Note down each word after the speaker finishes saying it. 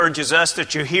Encourages us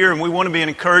that you're here, and we want to be an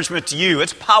encouragement to you.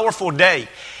 It's a powerful day.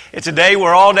 It's a day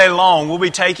where all day long we'll be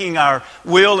taking our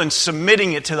will and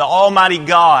submitting it to the Almighty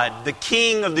God, the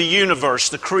King of the universe,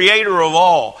 the Creator of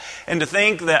all. And to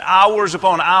think that hours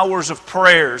upon hours of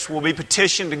prayers will be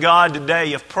petitioned to God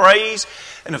today of praise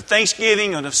and of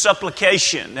thanksgiving and of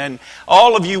supplication. And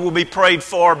all of you will be prayed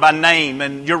for by name.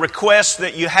 And your requests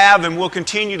that you have and will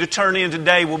continue to turn in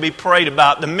today will be prayed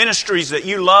about. The ministries that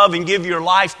you love and give your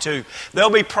life to,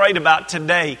 they'll be prayed about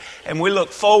today. And we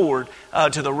look forward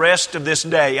to the rest of this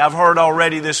day. I've heard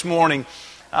already this morning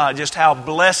just how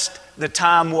blessed the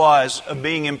time was of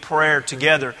being in prayer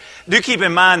together. Do keep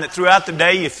in mind that throughout the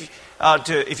day,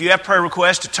 if you have prayer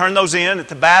requests, to turn those in at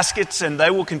the baskets, and they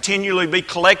will continually be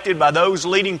collected by those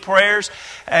leading prayers,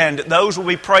 and those will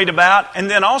be prayed about. And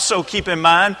then also keep in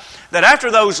mind that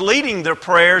after those leading their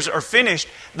prayers are finished,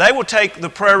 they will take the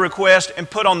prayer request and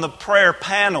put on the prayer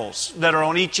panels that are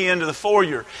on each end of the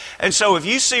foyer. And so if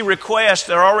you see requests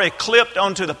that are already clipped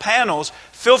onto the panels,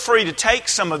 feel free to take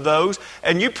some of those,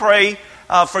 and you pray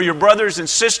for your brothers and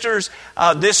sisters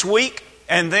this week.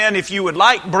 And then if you would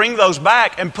like, bring those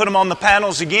back and put them on the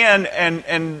panels again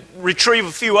and retrieve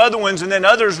a few other ones, and then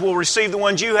others will receive the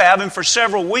ones you have. And for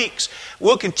several weeks,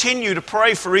 we'll continue to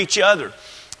pray for each other.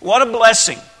 What a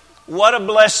blessing. What a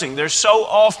blessing. There's so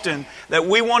often that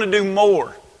we want to do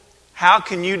more. How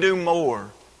can you do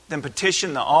more than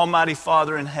petition the Almighty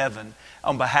Father in heaven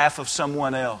on behalf of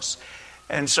someone else?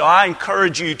 And so I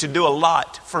encourage you to do a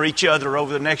lot for each other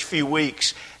over the next few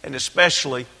weeks, and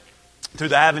especially through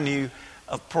the avenue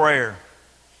of prayer.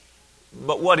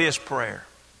 But what is prayer?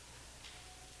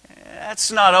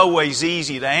 That's not always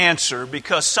easy to answer,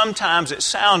 because sometimes it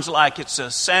sounds like it's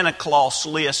a Santa Claus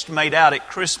list made out at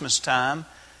Christmas time.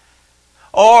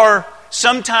 Or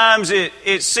sometimes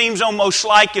it seems almost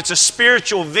like it's a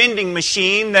spiritual vending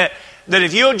machine that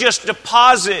if you'll just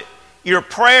deposit your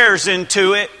prayers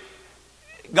into it,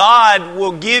 God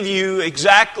will give you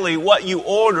exactly what you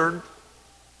ordered.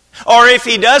 Or if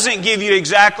He doesn't give you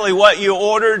exactly what you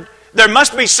ordered, there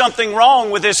must be something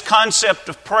wrong with this concept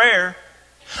of prayer.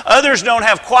 Others don't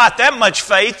have quite that much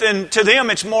faith, and to them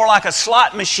it's more like a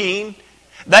slot machine.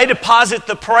 They deposit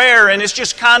the prayer, and it's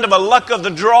just kind of a luck of the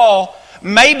draw.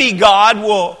 Maybe God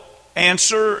will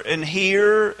answer and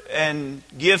hear and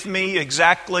give me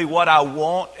exactly what I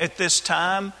want at this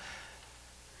time.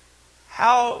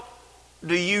 How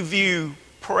do you view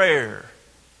prayer?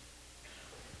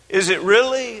 Is it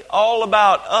really all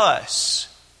about us?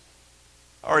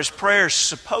 Or is prayer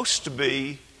supposed to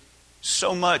be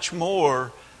so much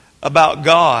more about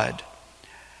God?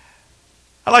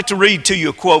 I'd like to read to you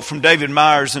a quote from David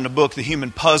Myers in the book, The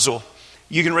Human Puzzle.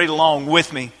 You can read along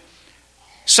with me.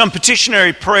 Some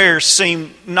petitionary prayers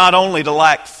seem not only to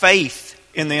lack faith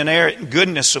in the inerrant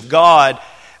goodness of God,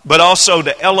 but also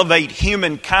to elevate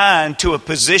humankind to a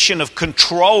position of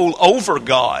control over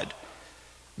God.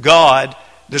 God,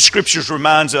 the Scriptures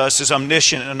reminds us, is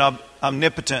omniscient and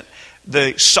omnipotent,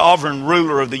 the sovereign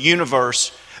ruler of the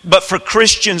universe. But for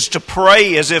Christians to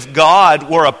pray as if God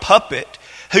were a puppet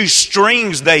whose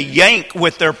strings they yank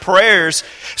with their prayers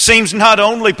seems not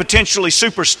only potentially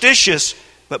superstitious,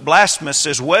 but blasphemous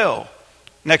as well.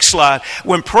 Next slide.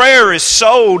 When prayer is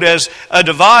sold as a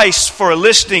device for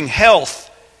eliciting health,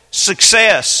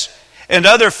 success, and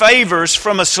other favors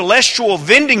from a celestial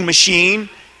vending machine,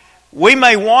 we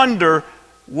may wonder,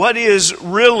 what is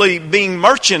really being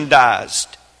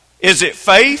merchandised? Is it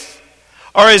faith,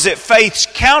 or is it faith's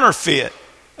counterfeit,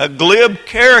 a glib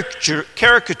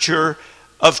caricature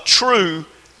of true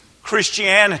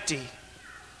Christianity?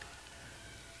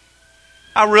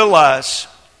 I realize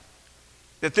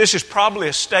that this is probably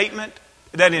a statement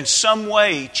that in some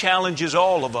way challenges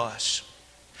all of us,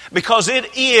 because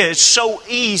it is so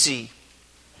easy,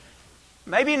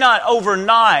 maybe not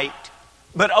overnight,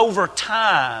 but over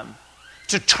time,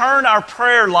 to turn our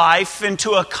prayer life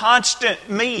into a constant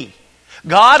me.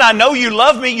 God, I know you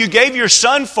love me. You gave your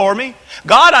Son for me.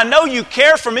 God, I know you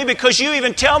care for me, because you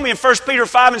even tell me in 1 Peter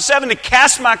 5:7 to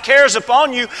cast my cares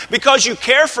upon you because you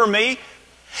care for me.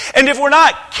 And if we're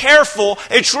not careful,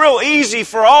 it's real easy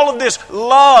for all of this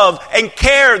love and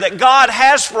care that God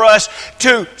has for us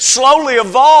to slowly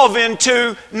evolve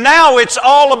into, now it's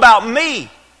all about me.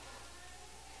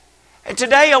 And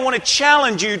today I want to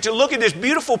challenge you to look at this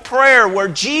beautiful prayer where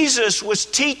Jesus was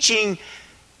teaching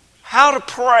how to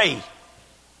pray.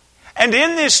 And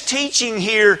in this teaching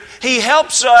here, He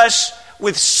helps us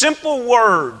with simple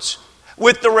words,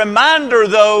 with the reminder,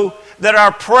 though, that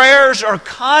our prayers are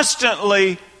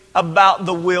constantly about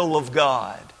the will of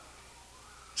God.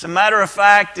 As a matter of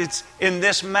fact, it's in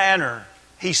this manner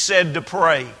He said to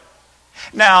pray.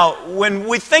 Now, when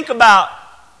we think about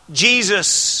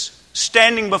Jesus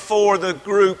standing before the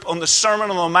group on the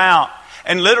Sermon on the Mount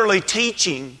and literally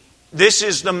teaching, this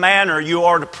is the manner you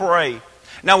are to pray.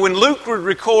 Now, when Luke would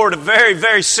record a very,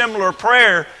 very similar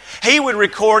prayer, he would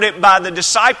record it by the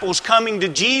disciples coming to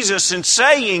Jesus and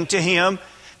saying to him,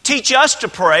 teach us to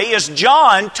pray as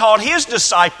John taught his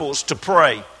disciples to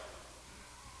pray.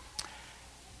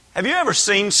 Have you ever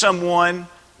seen someone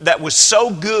that was so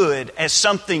good at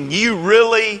something you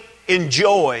really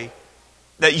enjoy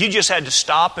that you just had to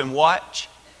stop and watch?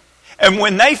 And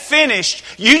when they finished,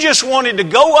 you just wanted to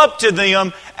go up to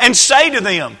them and say to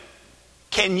them,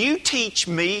 can you teach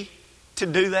me to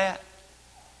do that?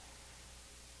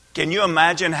 Can you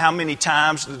imagine how many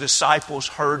times the disciples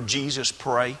heard Jesus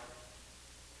pray?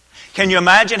 Can you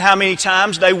imagine how many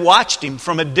times they watched Him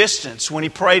from a distance when He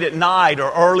prayed at night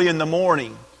or early in the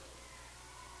morning?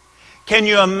 Can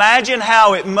you imagine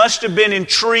how it must have been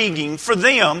intriguing for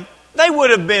them? They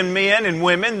would have been men and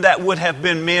women that would have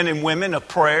been men and women of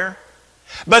prayer.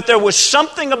 But there was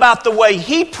something about the way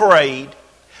He prayed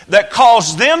that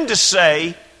caused them to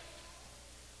say,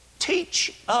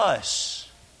 teach us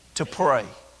to pray.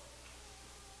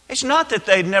 It's not that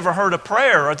they'd never heard a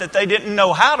prayer or that they didn't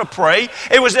know how to pray.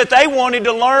 It was that they wanted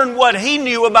to learn what He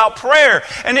knew about prayer.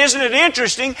 And isn't it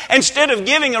interesting? Instead of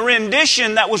giving a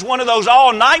rendition that was one of those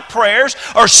all-night prayers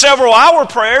or several-hour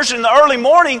prayers in the early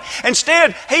morning,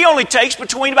 instead, He only takes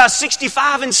between about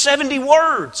 65 and 70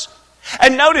 words.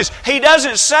 And notice, He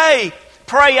doesn't say,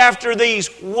 pray after these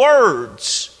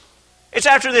words. It's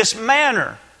after this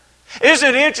manner.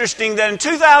 Isn't it interesting that in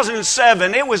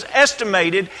 2007, it was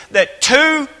estimated that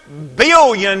 2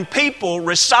 billion people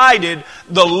recited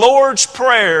the Lord's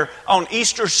Prayer on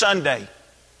Easter Sunday.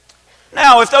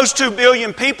 Now, if those 2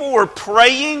 billion people were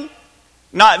praying,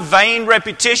 not vain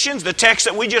repetitions, the text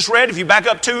that we just read, if you back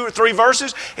up 2 or 3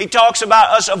 verses, he talks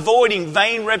about us avoiding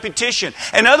vain repetition.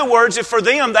 In other words, if for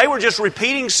them they were just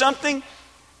repeating something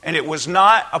and it was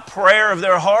not a prayer of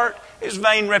their heart, it's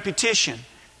vain repetition.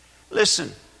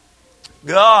 Listen.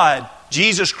 God,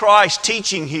 Jesus Christ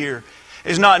teaching here,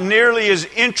 is not nearly as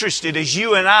interested as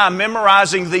you and I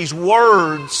memorizing these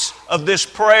words of this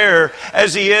prayer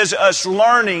as He is us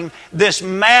learning this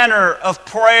manner of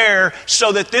prayer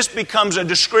so that this becomes a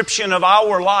description of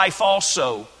our life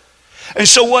also. And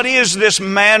so what is this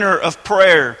manner of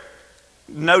prayer?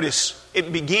 Notice,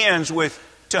 it begins with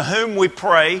to whom we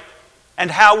pray and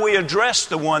how we address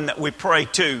the one that we pray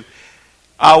to.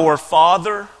 Our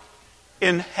Father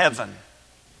in heaven.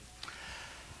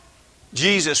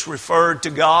 Jesus referred to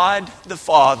God the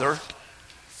Father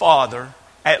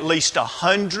at least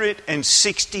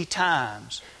 160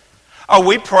 times. Are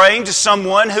we praying to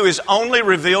someone who is only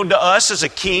revealed to us as a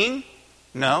king?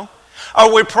 No.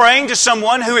 Are we praying to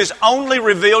someone who is only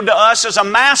revealed to us as a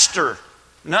master?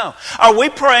 No. Are we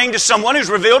praying to someone who's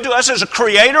revealed to us as a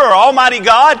creator or almighty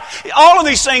God? All of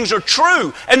these things are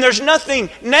true, and there's nothing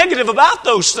negative about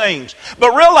those things.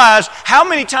 But realize how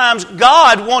many times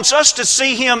God wants us to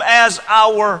see Him as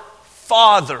our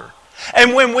Father.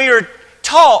 And when we are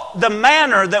taught the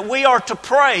manner that we are to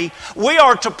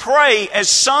pray as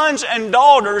sons and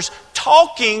daughters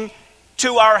talking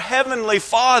to our Heavenly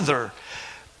Father.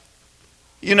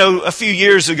 You know, a few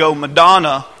years ago,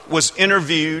 Madonna was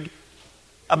interviewed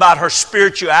about her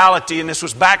spirituality, and this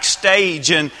was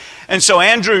backstage, and so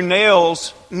Andrew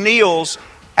Neils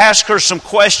asked her some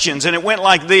questions, and it went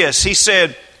like this. He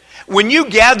said, when you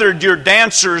gathered your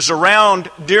dancers around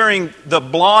during the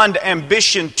Blonde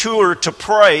Ambition tour to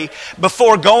pray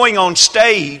before going on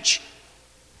stage,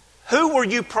 who were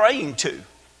you praying to?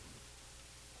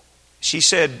 She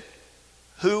said,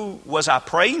 who was I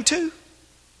praying to?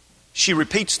 She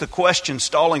repeats the question,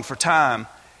 stalling for time.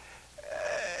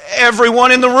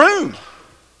 Everyone in the room.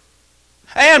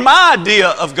 And my idea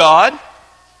of God.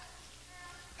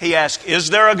 He asked, is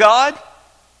there a God?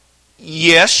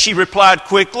 Yes, she replied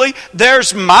quickly.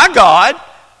 There's my God.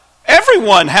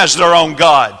 Everyone has their own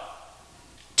God.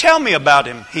 Tell me about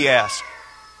Him, he asked.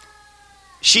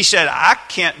 She said, I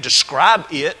can't describe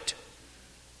it.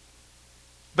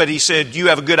 But he said, you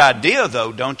have a good idea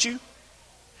though, don't you?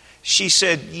 She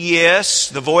said, yes.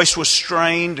 The voice was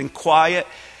strained and quiet.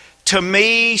 To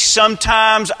me,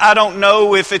 sometimes I don't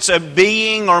know if it's a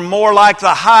being or more like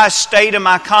the highest state of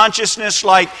my consciousness,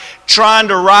 like trying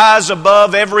to rise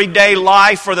above everyday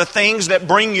life or the things that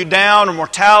bring you down or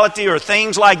mortality or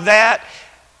things like that.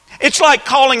 It's like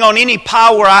calling on any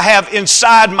power I have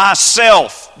inside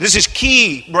myself. This is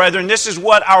key, brethren. This is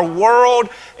what our world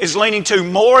is leaning to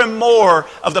more and more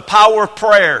of the power of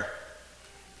prayer.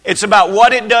 It's about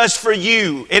what it does for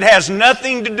you. It has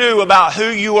nothing to do about who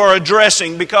you are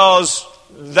addressing because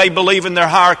they believe in their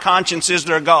higher conscience is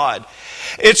their God.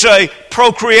 It's a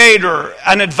procreator,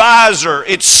 an advisor.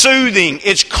 It's soothing.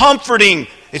 It's comforting.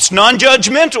 It's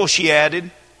non-judgmental, she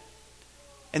added.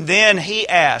 And then he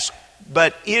asked,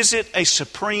 but is it a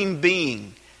supreme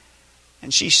being?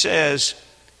 And she says,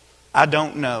 I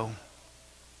don't know.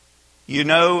 You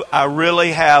know, I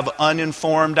really have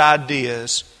uninformed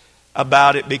ideas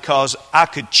about it because I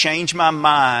could change my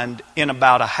mind in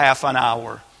about a half an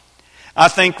hour. I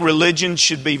think religion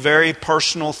should be a very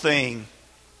personal thing.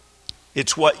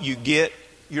 It's what you get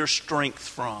your strength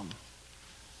from.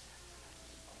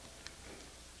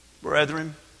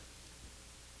 Brethren,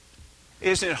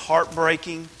 isn't it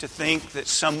heartbreaking to think that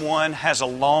someone has a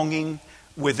longing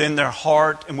within their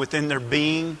heart and within their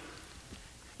being?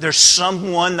 There's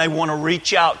someone they want to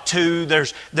reach out to.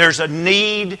 There's a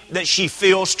need that she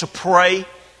feels to pray.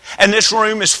 And this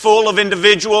room is full of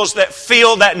individuals that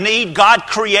feel that need. God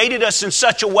created us in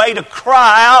such a way to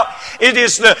cry out. It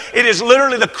is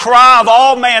literally the cry of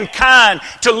all mankind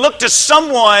to look to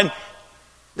someone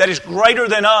that is greater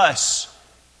than us.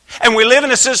 And we live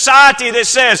in a society that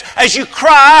says, as you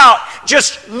cry out,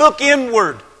 just look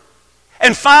inward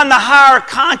and find the higher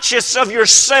conscious of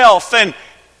yourself and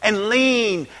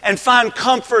lean and find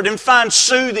comfort and find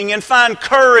soothing and find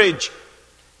courage.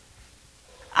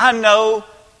 I know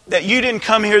that you didn't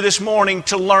come here this morning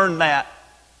to learn that.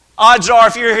 Odds are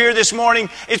if you're here this morning,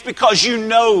 it's because you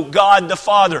know God the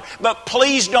Father. But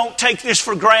please don't take this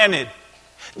for granted.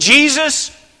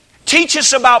 Jesus teach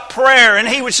us about prayer, and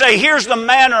He would say, here's the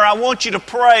manner I want you to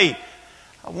pray.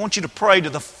 I want you to pray to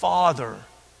the Father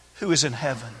who is in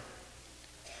heaven.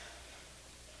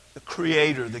 The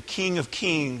Creator, the King of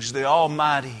Kings, the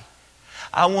Almighty.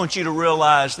 I want you to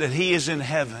realize that He is in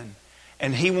heaven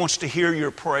and He wants to hear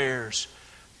your prayers.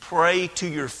 Pray to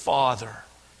your Father.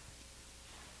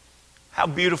 How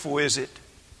beautiful is it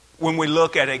when we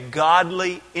look at a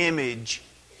godly image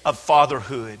of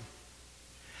fatherhood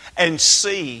and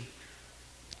see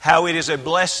how it is a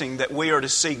blessing that we are to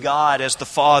see God as the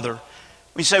Father.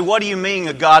 We say, what do you mean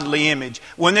a godly image?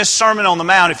 Well, in this Sermon on the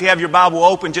Mount, if you have your Bible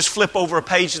open, just flip over a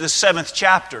page to the 7th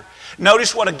chapter.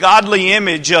 Notice what a godly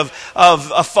image of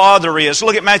a father is.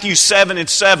 Look at Matthew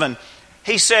 7:7.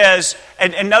 He says,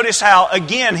 and notice how,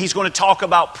 again, he's going to talk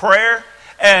about prayer.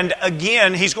 And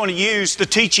again, he's going to use the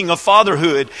teaching of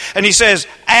fatherhood. And he says,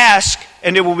 ask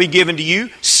and it will be given to you.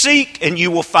 Seek and you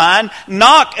will find.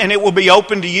 Knock and it will be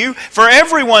opened to you. For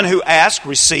everyone who asks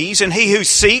receives, and he who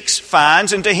seeks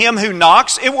finds, and to him who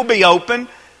knocks it will be open.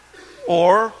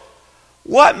 Or,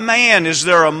 what man is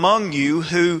there among you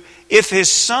who, if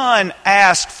his son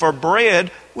asked for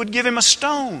bread, would give him a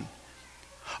stone?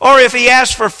 Or if he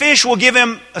asked for fish, will give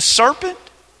him a serpent?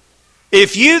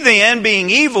 If you then, being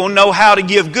evil, know how to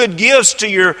give good gifts to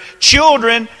your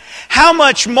children, how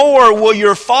much more will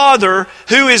your Father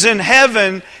who is in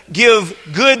heaven give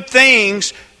good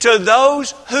things to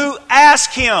those who ask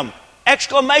Him?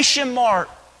 Exclamation mark.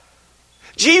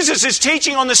 Jesus is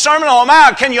teaching on the Sermon on the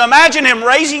Mount. Can you imagine Him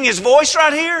raising His voice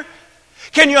right here?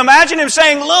 Can you imagine Him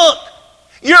saying, look,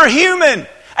 you're human,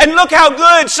 and look how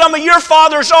good some of your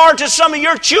fathers are to some of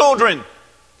your children.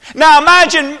 Now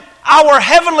imagine our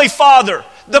Heavenly Father,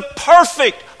 the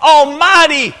perfect,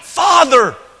 almighty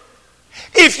Father.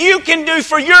 If you can do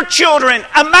for your children,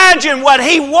 imagine what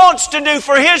He wants to do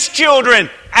for His children.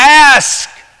 Ask.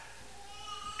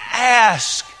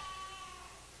 Ask.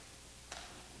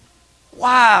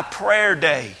 Why prayer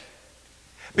day?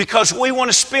 Because we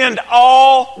want to spend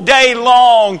all day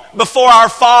long before our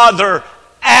Father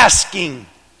asking.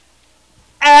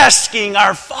 Asking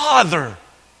our Father.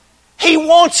 He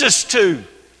wants us to.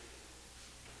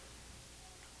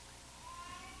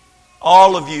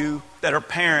 All of you that are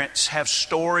parents have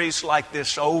stories like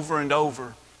this over and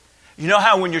over. You know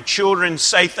how when your children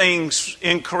say things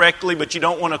incorrectly, but you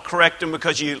don't want to correct them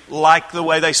because you like the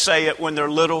way they say it when they're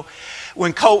little?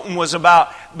 When Colton was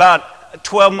about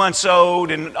 12 months old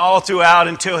and all throughout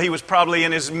until he was probably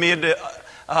in his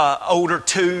older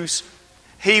twos,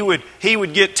 he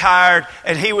would get tired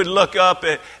and he would look up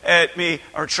at me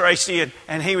or Tracy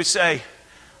and he would say,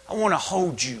 I want to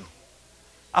hold you.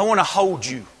 I want to hold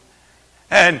you.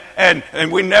 And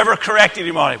we never corrected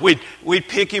him on it. We'd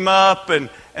pick him up and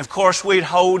of course we'd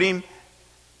hold him.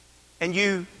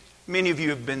 And many of you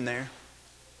have been there.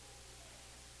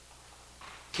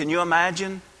 Can you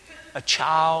imagine a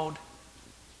child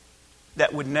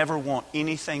that would never want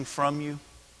anything from you?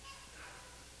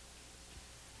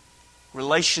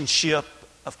 Relationship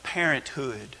of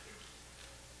parenthood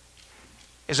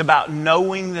is about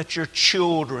knowing that your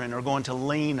children are going to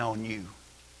lean on you.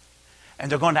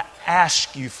 And they're going to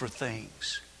ask you for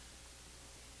things.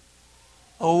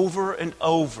 Over and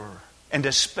over, and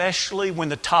especially when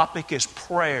the topic is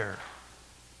prayer,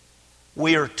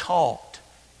 we are taught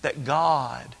that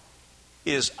God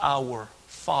is our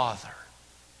Father.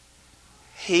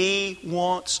 He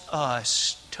wants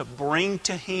us to bring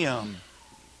to Him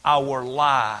our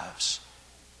lives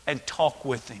and talk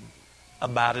with Him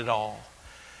about it all.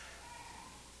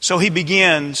 So He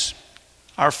begins,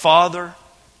 our Father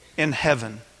in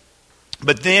heaven.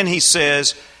 But then He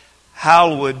says,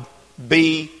 hallowed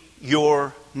be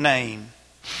your name.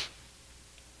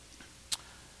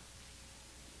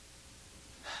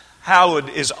 Hallowed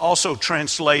is also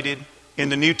translated in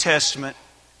the New Testament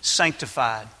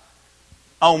sanctified.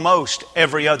 Almost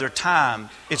every other time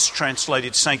it's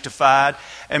translated sanctified,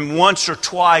 and once or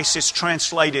twice it's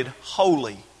translated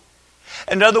holy.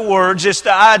 In other words, it's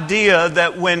the idea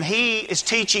that when He is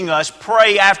teaching us,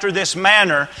 pray after this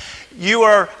manner, you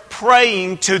are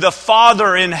praying to the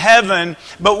Father in heaven,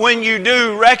 but when you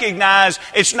do, recognize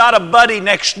it's not a buddy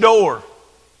next door.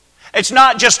 It's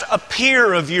not just a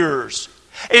peer of yours.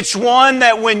 It's one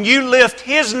that when you lift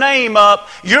His name up,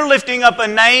 you're lifting up a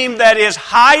name that is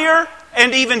higher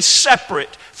and even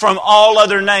separate from all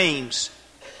other names.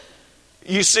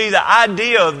 You see, the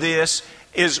idea of this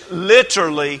is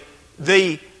literally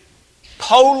the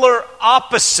polar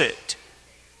opposite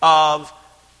of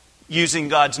using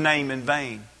God's name in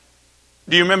vain.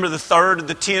 Do you remember the third of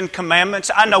the 10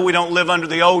 Commandments? I know we don't live under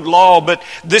the old law, but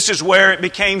this is where it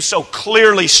became so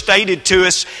clearly stated to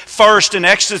us. First, in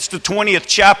Exodus the 20th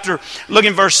chapter, look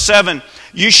in verse 7.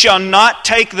 You shall not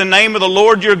take the name of the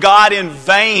Lord your God in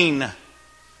vain,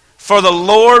 for the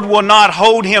Lord will not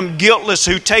hold him guiltless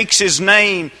who takes His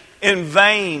name in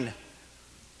vain.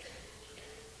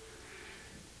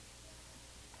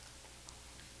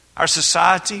 Our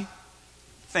society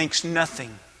thinks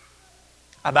nothing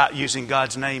about using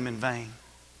God's name in vain.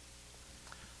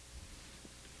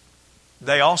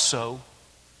 They also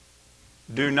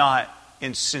do not,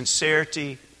 in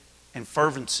sincerity and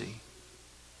fervency,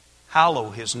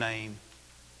 hallow His name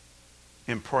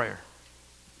in prayer.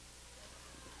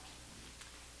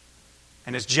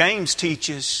 And as James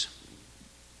teaches,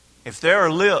 if there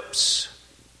are lips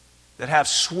that have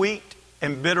sweet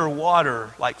and bitter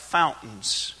water like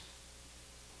fountains,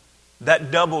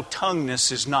 that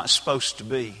double-tonguedness is not supposed to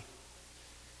be.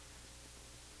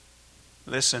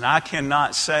 Listen, I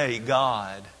cannot say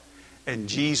God and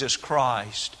Jesus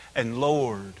Christ and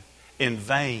Lord in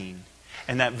vain,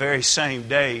 and that very same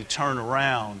day turn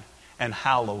around and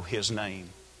hallow His name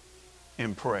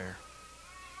in prayer.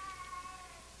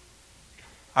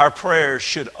 Our prayers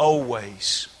should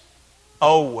always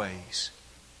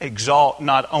exalt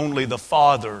not only the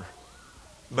Father,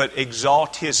 but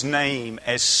exalt His name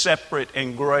as separate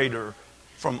and greater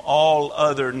from all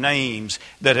other names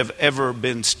that have ever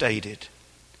been stated.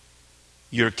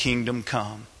 Your kingdom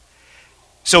come.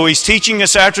 So He's teaching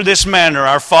us after this manner,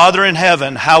 our Father in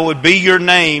heaven, hallowed be your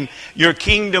name, your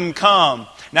kingdom come.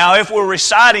 Now, if we're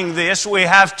reciting this, we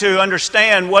have to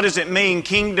understand what does it mean,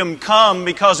 kingdom come,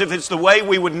 because if it's the way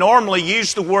we would normally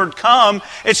use the word come,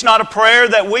 it's not a prayer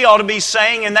that we ought to be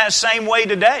saying in that same way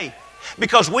today.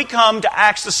 Because we come to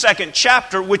Acts the 2nd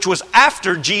chapter, which was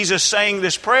after Jesus saying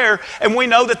this prayer, and we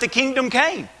know that the kingdom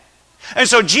came. And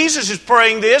so Jesus is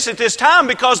praying this at this time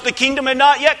because the kingdom had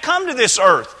not yet come to this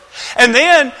earth. And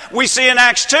then we see in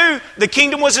Acts 2, the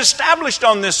kingdom was established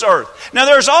on this earth. Now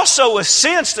there's also a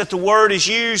sense that the word is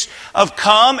used of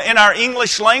come in our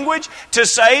English language to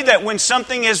say that when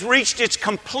something has reached its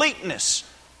completeness.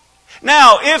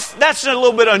 Now, if that's a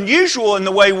little bit unusual in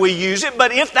the way we use it,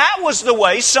 but if that was the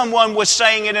way someone was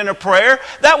saying it in a prayer,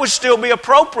 that would still be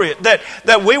appropriate.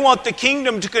 That we want the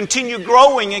kingdom to continue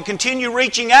growing and continue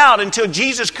reaching out until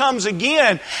Jesus comes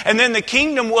again. And then the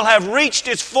kingdom will have reached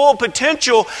its full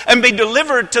potential and be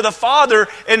delivered to the Father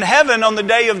in heaven on the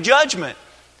day of judgment.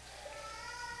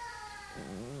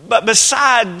 But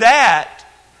beside that,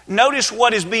 notice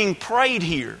what is being prayed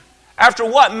here. After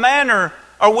what manner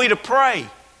are we to pray?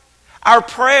 Our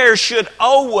prayers should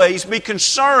always be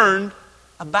concerned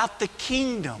about the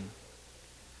kingdom.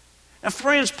 Now,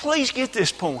 friends, please get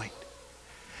this point.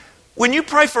 When you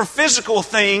pray for physical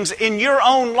things in your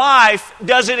own life,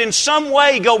 does it in some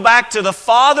way go back to the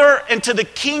Father and to the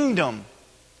kingdom?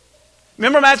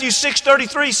 Remember Matthew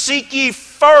 6:33, seek ye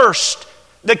first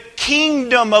the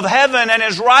kingdom of heaven and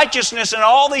His righteousness, and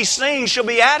all these things shall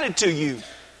be added to you.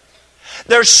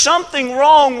 There's something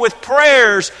wrong with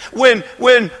prayers when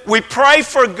we pray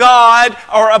for God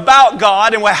or about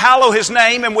God and we hallow His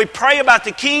name and we pray about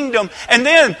the kingdom, and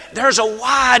then there's a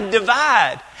wide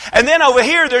divide. And then over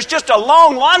here there's just a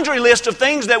long laundry list of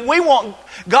things that we want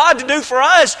God to do for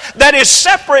us that is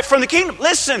separate from the kingdom.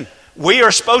 Listen, we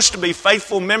are supposed to be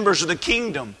faithful members of the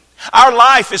kingdom. Our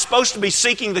life is supposed to be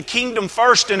seeking the kingdom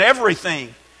first in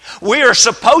everything. We are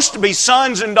supposed to be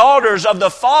sons and daughters of the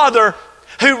Father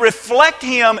who reflect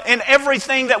Him in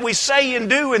everything that we say and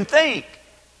do and think.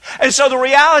 And so the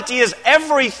reality is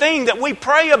everything that we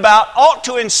pray about ought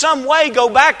to in some way go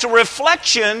back to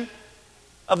reflection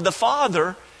of the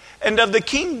Father and of the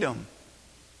kingdom.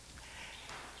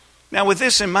 Now with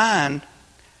this in mind,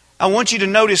 I want you to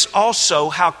notice also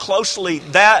how closely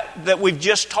that we've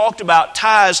just talked about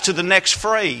ties to the next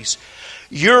phrase.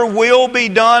 Your will be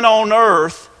done on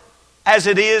earth as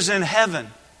it is in heaven.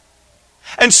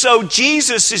 And so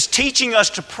Jesus is teaching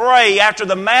us to pray after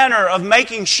the manner of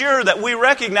making sure that we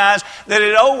recognize that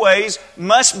it always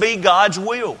must be God's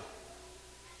will.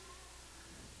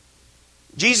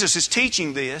 Jesus is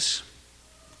teaching this,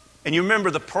 and you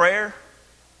remember the prayer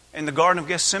in the Garden of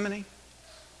Gethsemane?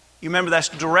 You remember that's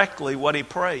directly what He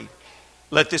prayed.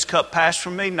 Let this cup pass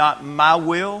from me, not my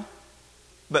will,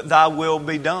 but Thy will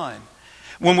be done.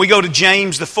 When we go to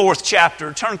James, the 4th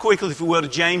chapter, turn quickly, if you will, to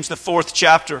James, the 4th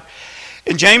chapter.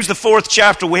 In James, the 4th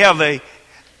chapter, we have a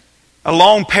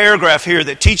long paragraph here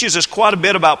that teaches us quite a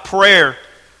bit about prayer.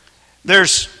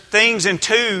 There's things in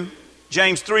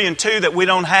James 3 and 2 that we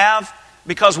don't have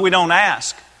because we don't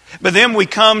ask. But then we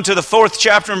come to the 4th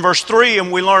chapter in verse 3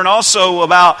 and we learn also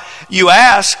about you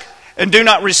ask and do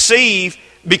not receive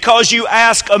because you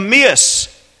ask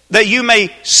amiss, that you may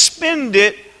spend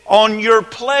it on your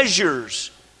pleasures.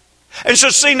 And so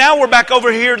see, now we're back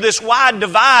over here, this wide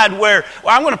divide where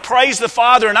I'm going to praise the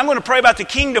Father and I'm going to pray about the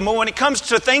kingdom. But when it comes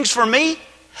to things for me,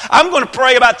 I'm going to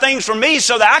pray about things for me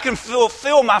so that I can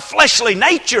fulfill my fleshly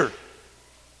nature.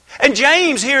 And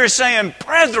James here is saying,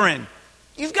 brethren,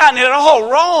 you've gotten it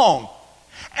all wrong.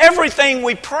 Everything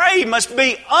we pray must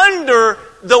be under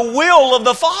the will of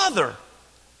the Father.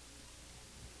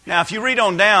 Now, if you read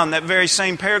on down that very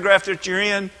same paragraph that you're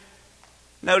in,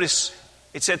 notice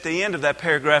it's at the end of that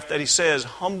paragraph that he says,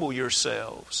 humble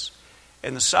yourselves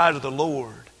in the sight of the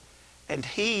Lord, and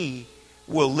He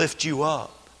will lift you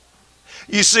up.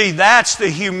 You see, that's the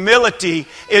humility,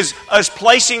 is us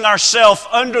placing ourselves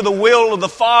under the will of the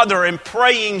Father and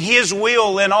praying His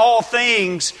will in all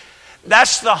things.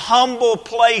 That's the humble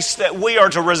place that we are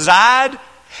to reside.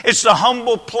 It's the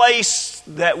humble place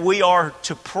that we are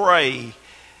to pray.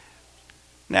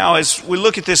 Now, as we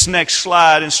look at this next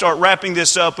slide and start wrapping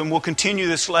this up, and we'll continue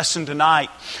this lesson tonight,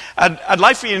 I'd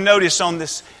like for you to notice on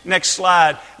this next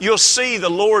slide, you'll see the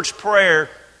Lord's Prayer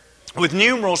with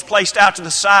numerals placed out to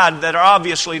the side that are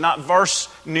obviously not verse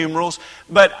numerals.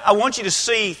 But I want you to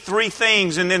see three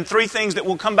things, and then three things that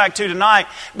we'll come back to tonight.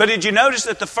 But did you notice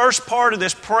that the first part of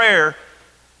this prayer,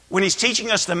 when He's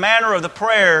teaching us the manner of the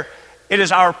prayer, it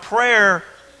is our prayer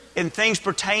in things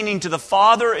pertaining to the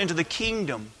Father and to the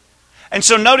kingdom. And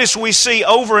so notice we see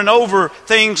over and over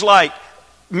things like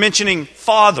mentioning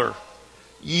Father,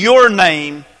 your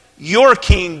name, your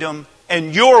kingdom,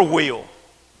 and your will.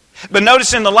 But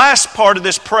notice in the last part of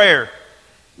this prayer,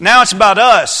 now it's about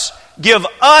us. Give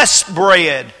us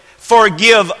bread,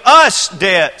 forgive us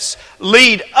debts,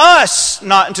 lead us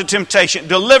not into temptation,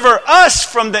 deliver us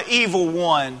from the evil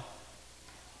one.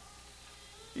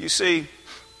 You see,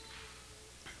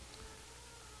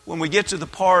 when we get to the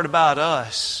part about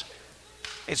us,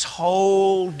 it's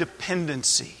whole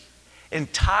dependency,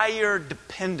 entire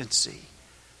dependency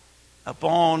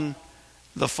upon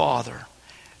the Father.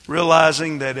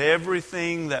 Realizing that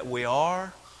everything that we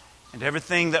are and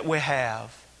everything that we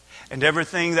have and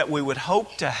everything that we would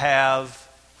hope to have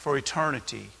for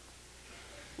eternity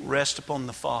rest upon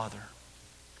the Father.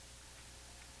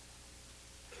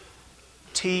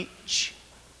 Teach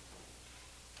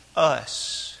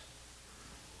us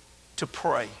to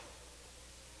pray.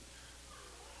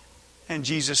 And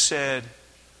Jesus said,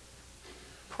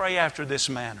 pray after this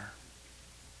manner.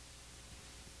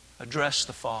 Address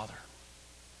the Father.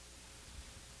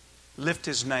 Lift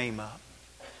His name up.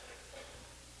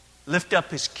 Lift up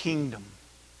His kingdom.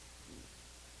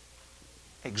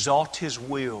 Exalt His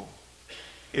will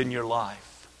in your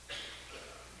life.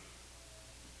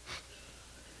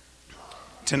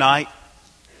 Tonight,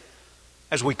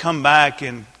 as we come back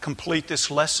and complete this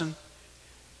lesson,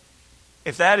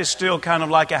 if that is still kind of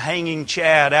like a hanging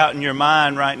chad out in your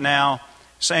mind right now,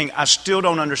 saying, I still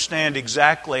don't understand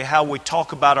exactly how we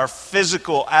talk about our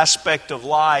physical aspect of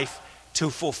life to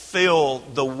fulfill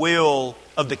the will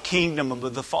of the kingdom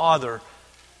of the Father,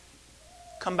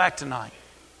 come back tonight.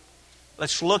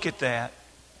 Let's look at that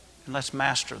and let's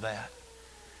master that.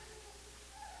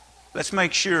 Let's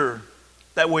make sure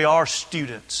that we are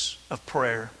students of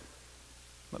prayer.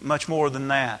 But much more than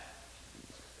that,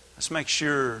 let's make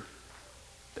sure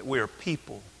that we are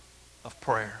people of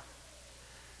prayer.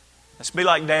 Let's be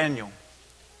like Daniel,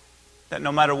 that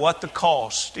no matter what the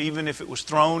cost, even if it was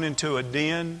thrown into a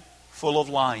den full of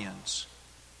lions,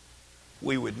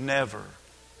 we would never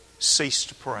cease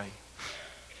to pray.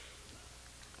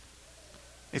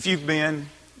 If you've been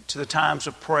to the times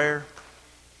of prayer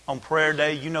on prayer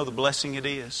day, you know the blessing it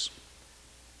is.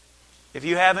 If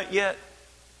you haven't yet,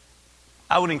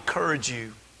 I would encourage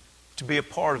you to be a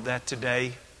part of that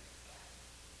today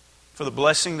for the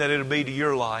blessing that it'll be to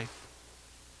your life,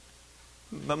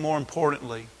 but more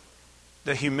importantly,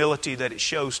 the humility that it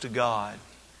shows to God,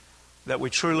 that we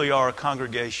truly are a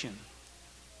congregation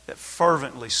that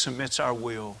fervently submits our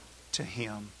will to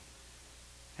Him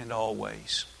and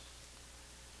always.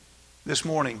 This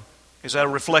morning, is that a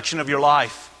reflection of your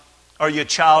life? Are you a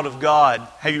child of God?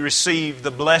 Have you received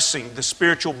the blessing, the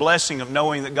spiritual blessing of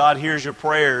knowing that God hears your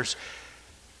prayers?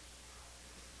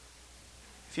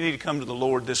 If you need to come to the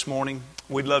Lord this morning,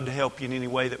 we'd love to help you in any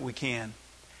way that we can.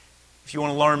 If you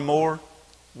want to learn more,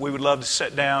 we would love to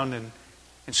sit down and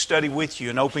study with you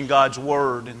and open God's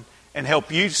Word and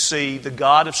help you see the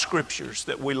God of Scriptures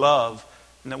that we love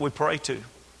and that we pray to.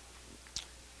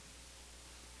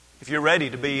 If you're ready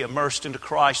to be immersed into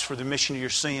Christ for the remission of your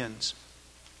sins,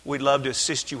 we'd love to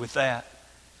assist you with that.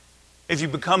 If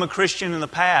you've become a Christian in the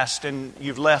past and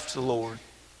you've left the Lord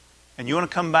and you want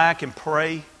to come back and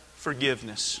pray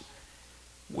forgiveness,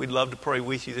 we'd love to pray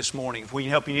with you this morning. If we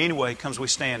can help you in any way, come as we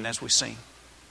stand as we sing.